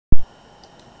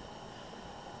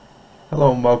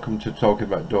Hello and welcome to talking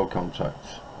about door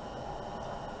contacts.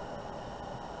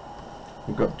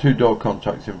 We've got two door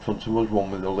contacts in front of us,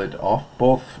 one with the lid off,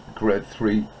 both grade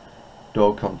 3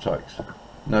 door contacts.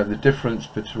 Now the difference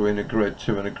between a grade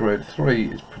 2 and a grade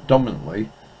 3 is predominantly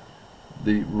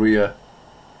the rear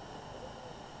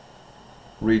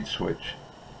reed switch.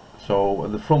 So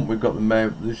at the front we've got the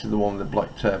main, this is the one with the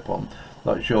black tape on,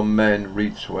 that's your main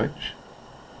reed switch.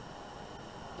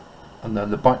 And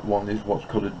then the back one is what's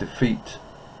called a defeat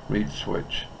reed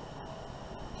switch.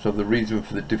 So the reason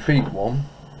for the defeat one,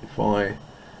 if I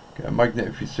get a magnet,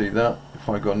 if you see that, if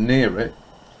I go near it,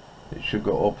 it should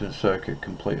go open circuit,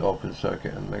 complete open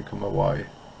circuit, and then come away.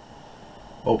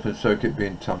 Open circuit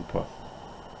being tamper.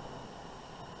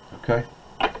 Okay.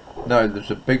 Now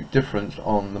there's a big difference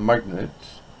on the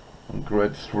magnets on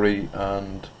grade 3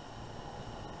 and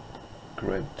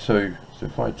grade 2. So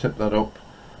if I tip that up,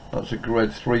 that's a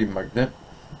grade 3 magnet,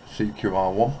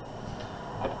 CQR1,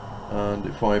 and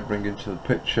if I bring into the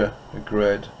picture a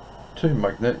grade 2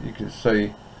 magnet, you can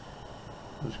see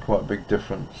there's quite a big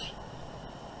difference.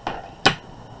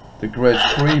 The grade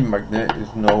 3 magnet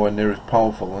is nowhere near as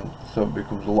powerful, and so it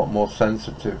becomes a lot more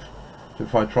sensitive. So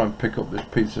if I try and pick up this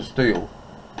piece of steel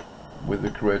with a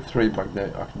grade 3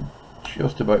 magnet, I can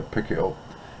just about pick it up,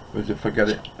 whereas if I get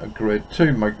it a grade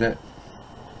 2 magnet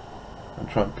and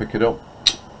try and pick it up,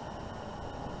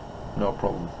 no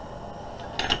problem.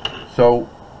 So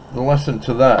the lesson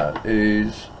to that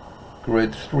is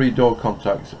grade 3 door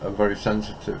contacts are very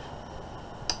sensitive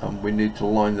and we need to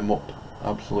line them up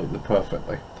absolutely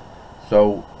perfectly.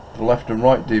 So the left and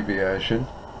right deviation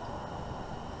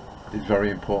is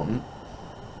very important.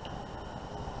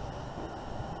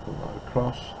 Put that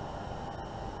across.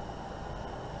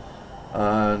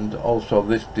 And also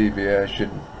this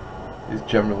deviation is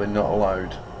generally not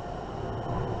allowed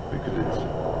because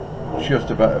it's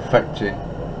just about affecting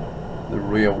the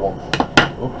rear one.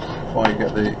 Oops, if I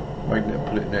get the magnet and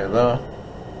put it near there,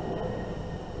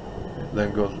 it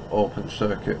then goes open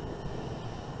circuit.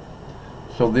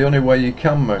 So the only way you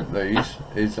can mount these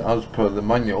is as per the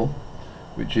manual,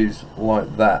 which is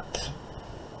like that.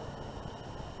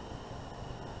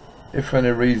 If for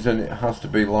any reason it has to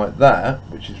be like that,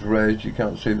 which is raised, you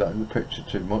can't see that in the picture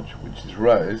too much, which is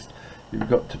raised, you've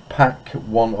got to pack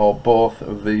one or both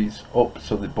of these up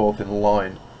so they're both in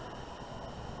line.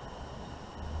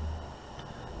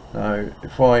 Now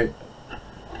if I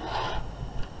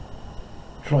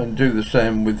try and do the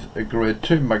same with a grade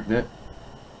 2 magnet,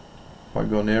 if I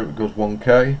go near it, it goes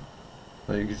 1k.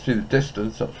 Now you can see the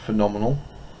distance, that's phenomenal.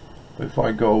 But if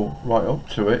I go right up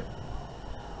to it,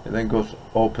 it then goes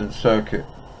open circuit.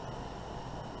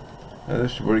 Now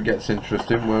this is where it gets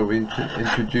interesting, where we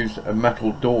introduce a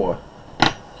metal door.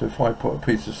 So if I put a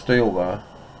piece of steel there,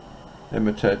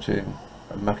 imitating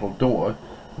a metal door,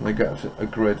 and I get a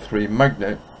grade 3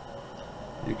 magnet,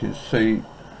 you can see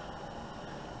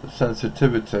the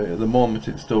sensitivity. At the moment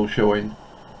it's still showing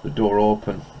the door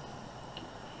open.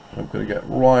 I'm going to get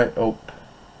right up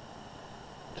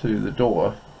to the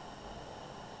door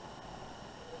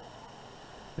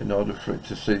in order for it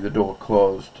to see the door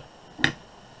closed. So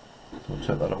I'll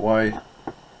take that away.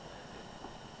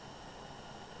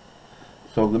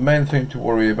 So the main thing to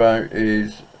worry about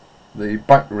is the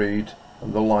back reed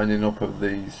and the lining up of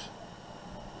these.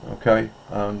 Okay,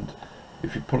 and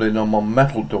if you put in them on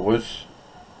metal doors,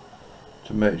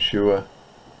 to make sure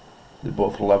they're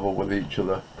both level with each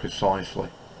other precisely.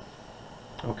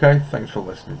 Okay, thanks for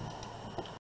listening.